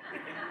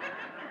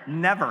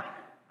 Never.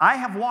 I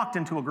have walked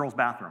into a girl's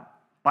bathroom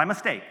by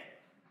mistake.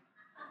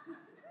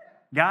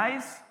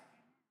 Guys,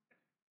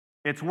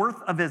 it's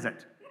worth a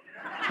visit.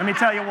 Let me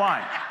tell you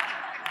why.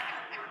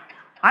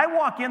 I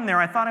walk in there,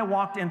 I thought I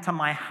walked into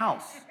my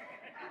house.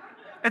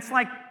 It's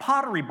like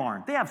Pottery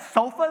Barn. They have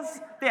sofas,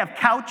 they have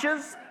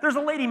couches. There's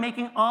a lady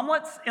making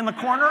omelets in the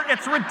corner.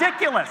 It's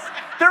ridiculous.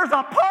 There's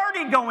a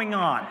party going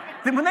on.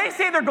 When they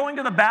say they're going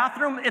to the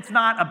bathroom, it's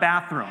not a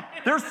bathroom.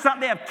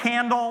 They have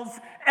candles,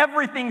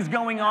 everything's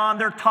going on.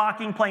 They're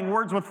talking, playing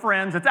words with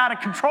friends. It's out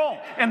of control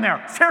in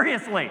there,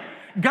 seriously.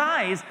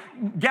 Guys,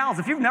 gals,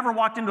 if you've never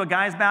walked into a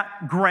guy's bath,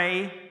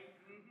 gray,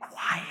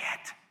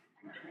 quiet,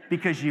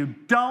 because you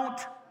don't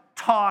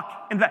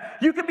talk. In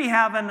fact, you could be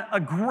having a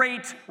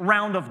great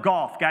round of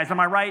golf, guys. Am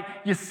I right?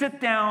 You sit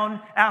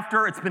down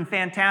after, it's been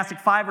fantastic,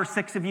 5 or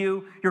 6 of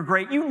you, you're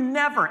great. You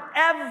never,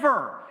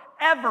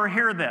 ever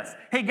hear this.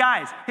 Hey,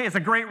 guys, hey, it's a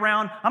great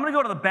round. I'm going to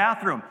go to the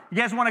bathroom. You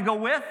guys want to go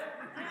with?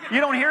 You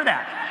don't hear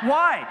that.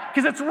 Why?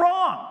 Because it's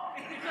wrong.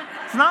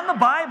 It's not in the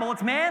Bible.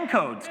 It's man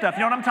code stuff.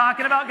 You know what I'm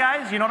talking about,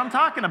 guys? You know what I'm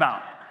talking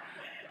about.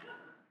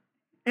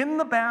 In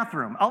the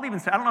bathroom, I'll even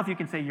say, I don't know if you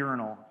can say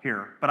urinal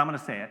here, but I'm going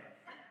to say it.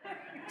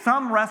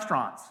 Some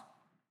restaurants,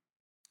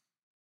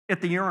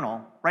 at the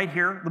urinal, right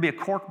here, there'll be a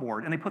cork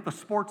board, and they put the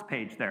sports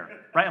page there.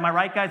 Right? Am I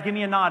right, guys? Give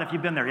me a nod if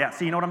you've been there. Yeah,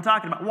 so you know what I'm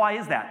talking about. Why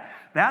is that?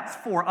 That's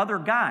for other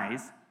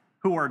guys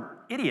who are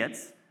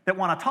idiots that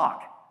want to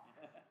talk.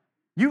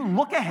 You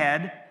look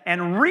ahead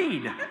and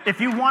read.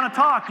 If you want to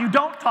talk, you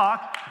don't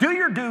talk. Do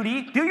your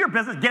duty, do your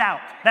business, get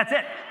out. That's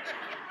it.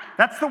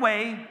 That's the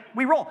way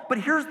we roll. But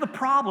here's the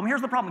problem.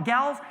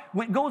 Gals,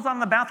 what goes on in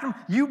the bathroom,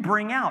 you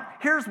bring out.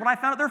 Here's what I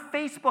found out.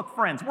 They're Facebook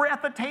friends. We're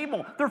at the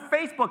table. They're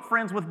Facebook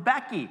friends with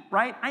Becky,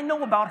 right? I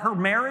know about her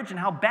marriage and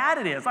how bad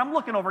it is. I'm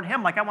looking over at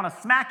him like I want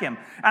to smack him.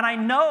 And I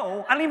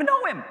don't even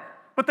know him.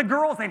 But the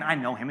girls saying, I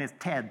know him, it's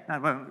Ted,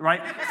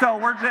 right? So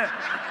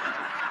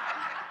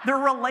they're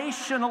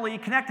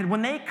relationally connected.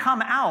 When they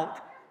come out,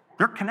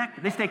 they're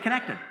connected. They stay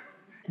connected.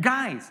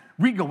 Guys,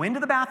 we go into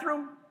the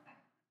bathroom,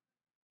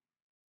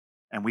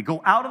 and we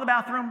go out of the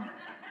bathroom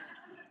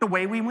the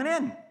way we went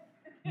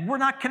in. We're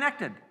not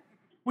connected.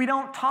 We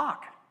don't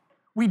talk.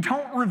 We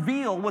don't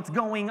reveal what's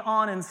going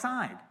on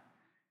inside.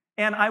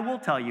 And I will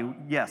tell you,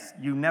 yes,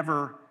 you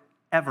never,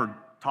 ever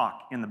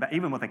talk in the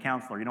even with a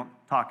counselor, you don't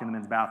talk in the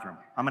men's bathroom.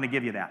 I'm going to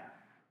give you that.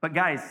 But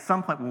guys,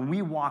 some point when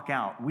we walk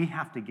out, we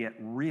have to get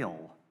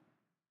real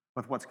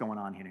with what's going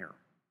on in here.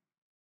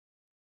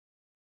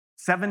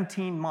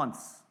 17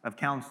 months of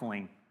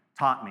counseling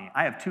taught me.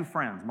 I have 2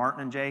 friends,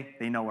 Martin and Jay,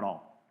 they know it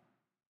all.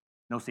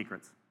 No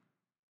secrets.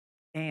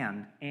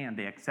 And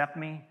they accept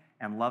me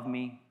and love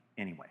me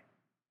anyway.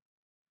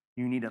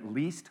 You need at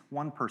least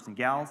one person.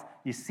 Gals,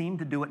 you seem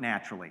to do it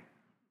naturally.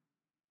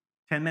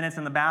 10 minutes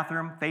in the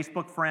bathroom,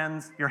 Facebook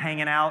friends, you're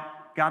hanging out,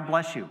 God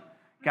bless you.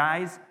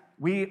 Guys,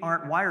 we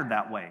aren't wired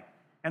that way.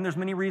 And there's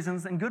many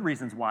reasons and good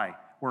reasons why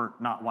we're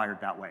not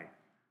wired that way.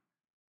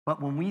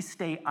 But when we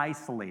stay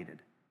isolated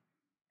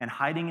and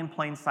hiding in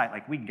plain sight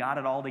like we got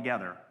it all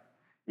together,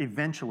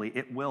 eventually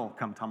it will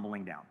come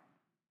tumbling down.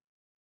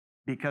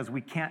 because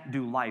we can't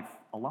do life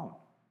alone.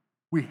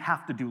 We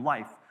have to do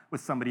life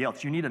with somebody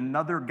else. You need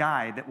another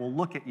guy that will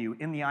look at you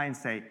in the eye and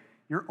say,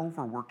 you're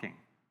overworking.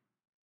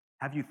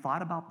 Have you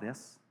thought about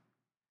this?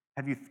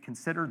 Have you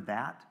considered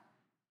that?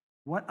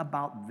 What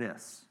about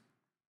this?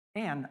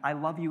 And I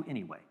love you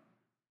anyway.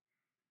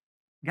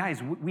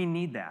 Guys, we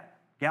need that.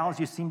 Gals,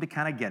 you seem to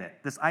kind of get it.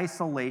 This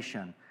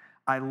isolation,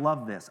 I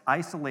love this.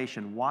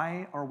 Isolation,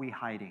 why are we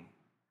hiding?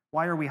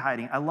 Why are we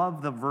hiding? I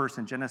love the verse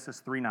in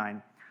Genesis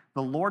 3:9.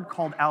 The Lord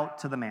called out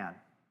to the man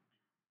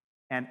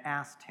and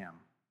asked him,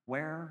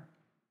 where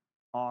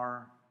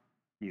are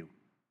you?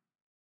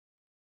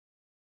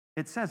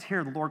 It says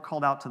here, the Lord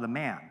called out to the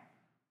man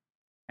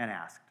and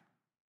asked.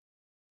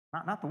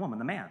 Not the woman,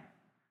 the man.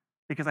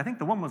 Because I think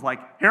the woman was like,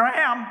 here I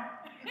am.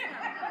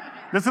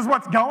 This is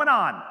what's going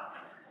on.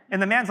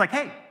 And the man's like,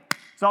 hey,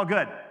 it's all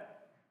good.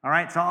 All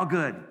right, it's all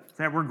good.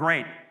 We're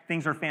great.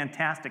 Things are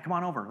fantastic. Come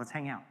on over. Let's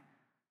hang out.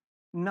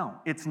 No,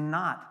 it's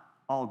not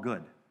all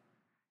good.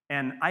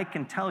 And I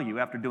can tell you,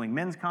 after doing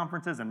men's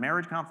conferences and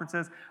marriage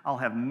conferences, I'll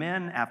have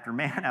men after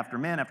man after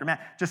man after man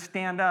just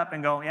stand up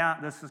and go, yeah,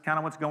 this is kind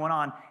of what's going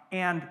on.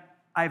 And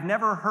I've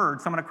never heard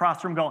someone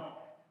across the room go,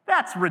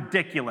 that's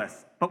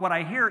ridiculous. But what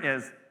I hear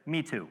is,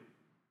 me too.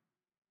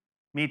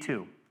 Me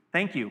too.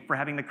 Thank you for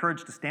having the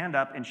courage to stand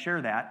up and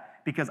share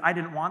that, because I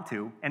didn't want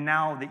to, and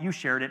now that you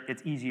shared it,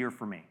 it's easier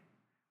for me.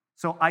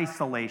 So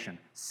isolation.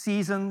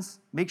 Seasons,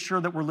 make sure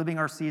that we're living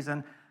our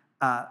season.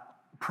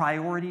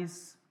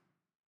 Priorities.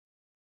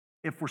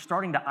 If we're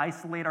starting to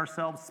isolate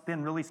ourselves,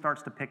 spin really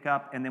starts to pick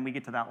up, and then we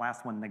get to that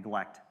last one,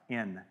 neglect.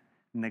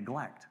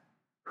 Neglect.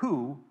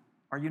 Who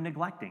are you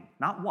neglecting?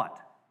 Not what.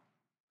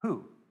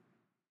 Who?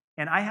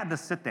 And I had to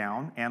sit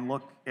down and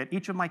look at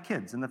each of my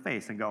kids in the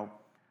face and go,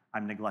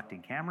 I'm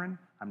neglecting Cameron,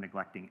 I'm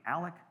neglecting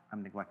Alec,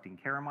 I'm neglecting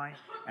Karamai,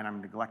 and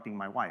I'm neglecting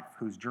my wife,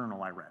 whose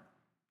journal I read.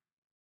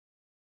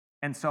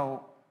 And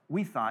so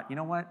we thought, you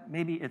know what,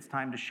 maybe it's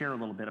time to share a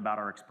little bit about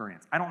our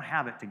experience. I don't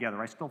have it together.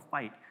 I still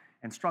fight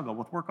and struggle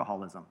with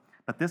workaholism.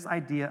 But this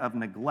idea of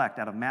neglect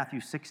out of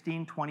Matthew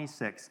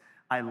 16:26,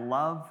 I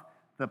love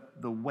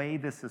the way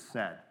this is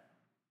said.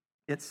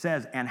 It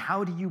says, and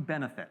how do you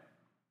benefit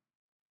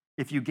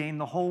if you gain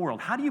the whole world?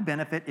 How do you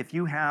benefit if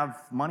you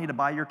have money to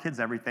buy your kids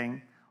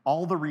everything,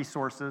 all the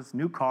resources,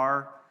 new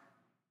car,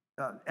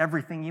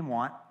 everything you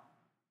want?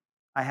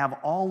 I have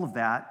all of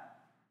that,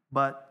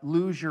 but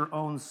lose your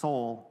own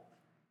soul,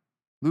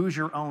 lose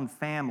your own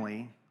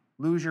family,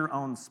 lose your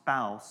own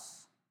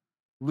spouse,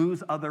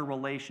 lose other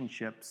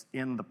relationships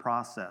in the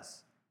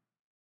process.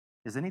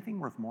 Is anything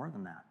worth more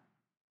than that?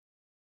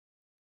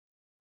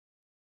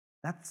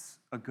 That's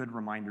a good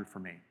reminder for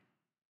me.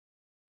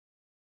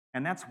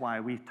 And that's why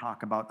we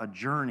talk about a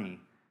journey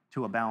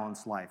to a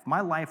balanced life.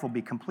 My life will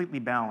be completely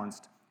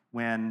balanced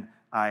when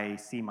I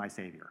see my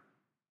Savior,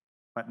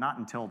 but not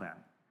until then.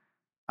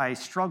 I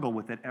struggle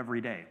with it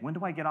every day. When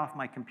do I get off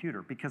my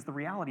computer? Because the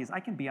reality is I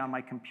can be on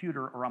my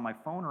computer or on my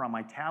phone or on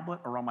my tablet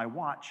or on my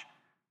watch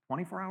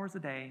 24 hours a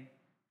day,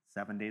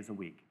 7 days a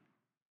week.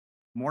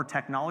 More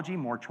technology,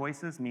 more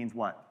choices means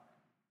what?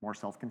 More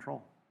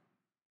self-control.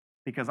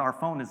 Because our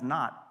phone is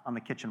not on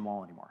the kitchen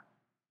wall anymore.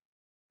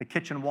 The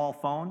kitchen wall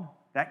phone,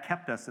 that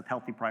kept us at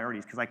healthy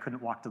priorities because I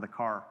couldn't walk to the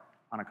car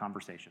on a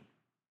conversation.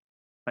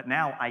 But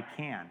now I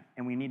can,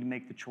 and we need to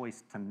make the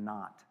choice to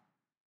not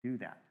do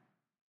that.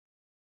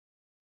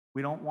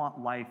 We don't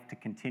want life to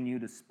continue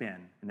to spin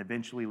and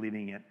eventually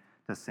leading it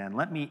to sin.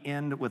 Let me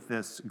end with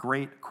this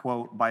great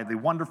quote by the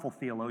wonderful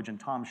theologian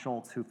Tom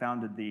Schultz, who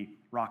founded the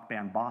rock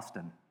band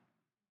Boston.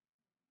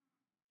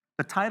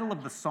 The title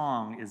of the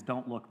song is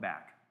Don't Look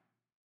Back.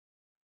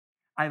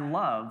 I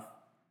love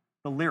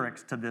the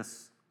lyrics to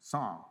this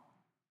song.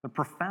 They're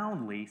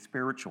profoundly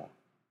spiritual.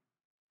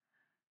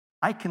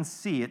 I can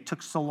see it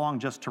took so long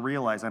just to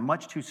realize I'm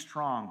much too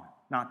strong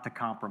not to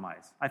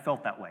compromise. I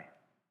felt that way,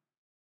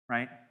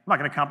 right? I'm not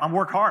going to I'm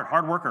work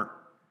hard worker.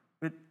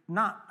 But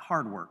not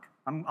hard work.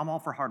 I'm all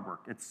for hard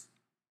work. It's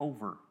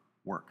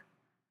overwork.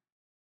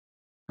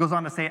 Goes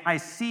on to say, I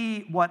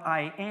see what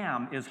I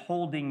am is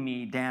holding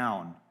me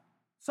down.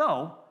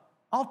 So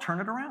I'll turn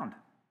it around.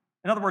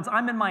 In other words,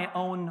 I'm in my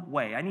own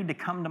way. I need to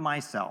come to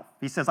myself.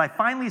 He says, I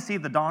finally see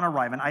the dawn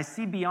arriving. I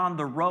see beyond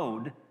the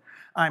road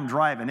I'm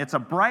driving. It's a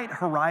bright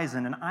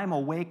horizon, and I'm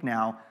awake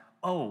now.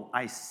 Oh,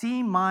 I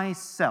see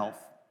myself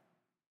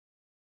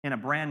in a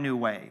brand new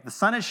way. The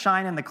sun is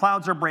shining. The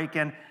clouds are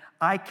breaking.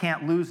 I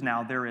can't lose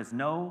now. There is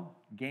no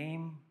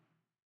game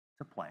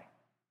to play.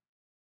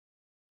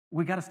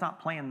 We got to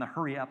stop playing the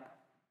hurry up,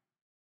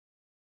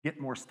 get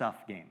more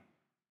stuff game.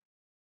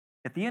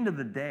 At the end of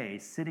the day,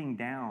 sitting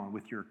down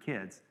with your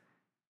kids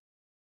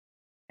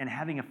and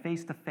having a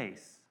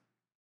face-to-face,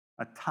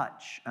 a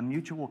touch, a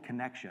mutual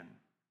connection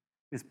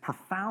is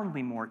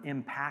profoundly more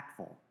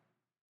impactful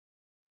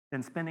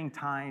than spending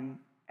time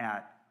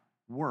at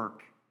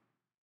work,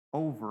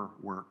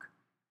 overwork,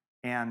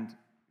 and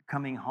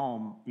coming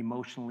home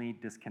emotionally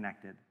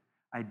disconnected.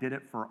 I did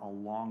it for a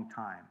long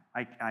time.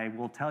 I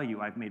will tell you,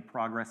 I've made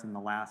progress in the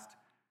last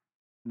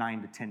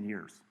 9 to 10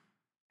 years.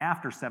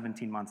 after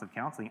 17 months of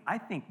counseling. I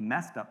think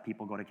messed up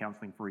people go to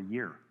counseling for a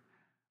year.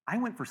 I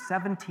went for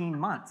 17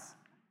 months,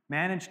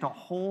 managed to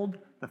hold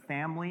the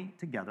family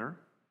together,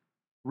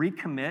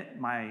 recommit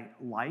my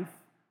life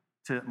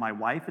to my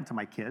wife and to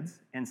my kids,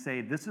 and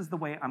say, this is the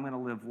way I'm going to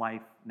live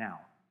life now.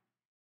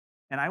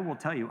 And I will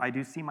tell you, I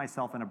do see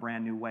myself in a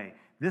brand new way.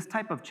 This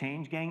type of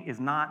change, gang, is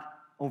not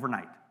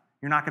overnight.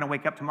 You're not going to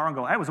wake up tomorrow and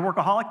go, I was a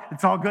workaholic.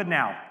 It's all good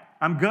now.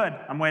 I'm good.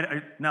 I'm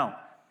waiting. No.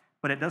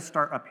 But it does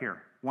start up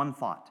here. One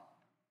thought.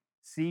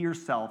 See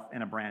yourself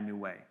in a brand new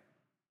way.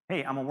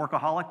 Hey, I'm a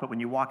workaholic, but when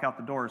you walk out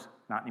the doors,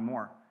 not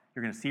anymore.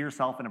 You're going to see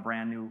yourself in a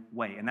brand new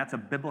way. And that's a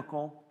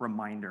biblical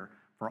reminder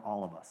for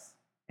all of us.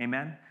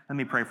 Amen? Let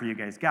me pray for you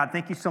guys. God,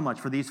 thank you so much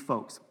for these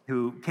folks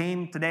who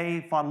came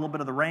today, fought a little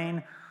bit of the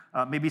rain,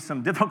 maybe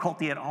some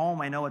difficulty at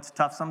home. I know it's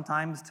tough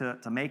sometimes to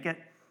make it.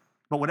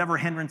 But whatever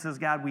hindrances,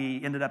 God,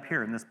 we ended up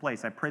here in this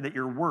place. I pray that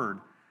your word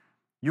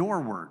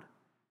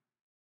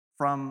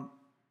from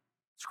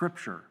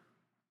Scripture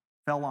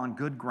fell on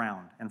good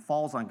ground and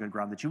falls on good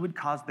ground, that you would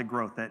cause the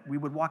growth, that we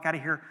would walk out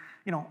of here,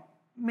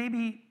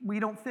 maybe we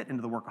don't fit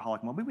into the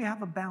workaholic mode. Maybe we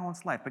have a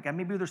balanced life, but God,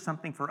 maybe there's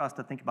something for us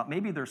to think about.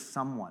 Maybe there's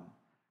someone,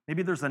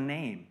 maybe there's a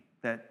name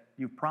that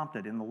you've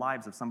prompted in the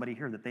lives of somebody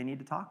here that they need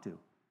to talk to.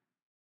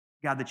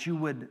 God, that you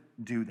would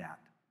do that.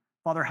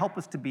 Father, help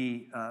us to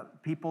be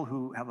people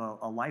who have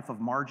a life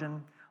of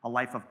margin, a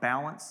life of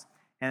balance,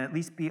 and at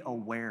least be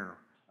aware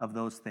of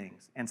those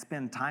things and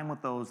spend time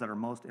with those that are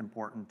most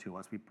important to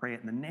us. We pray it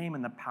in the name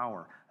and the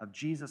power of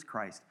Jesus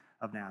Christ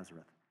of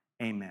Nazareth.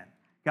 Amen.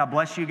 God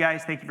bless you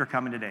guys. Thank you for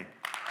coming today.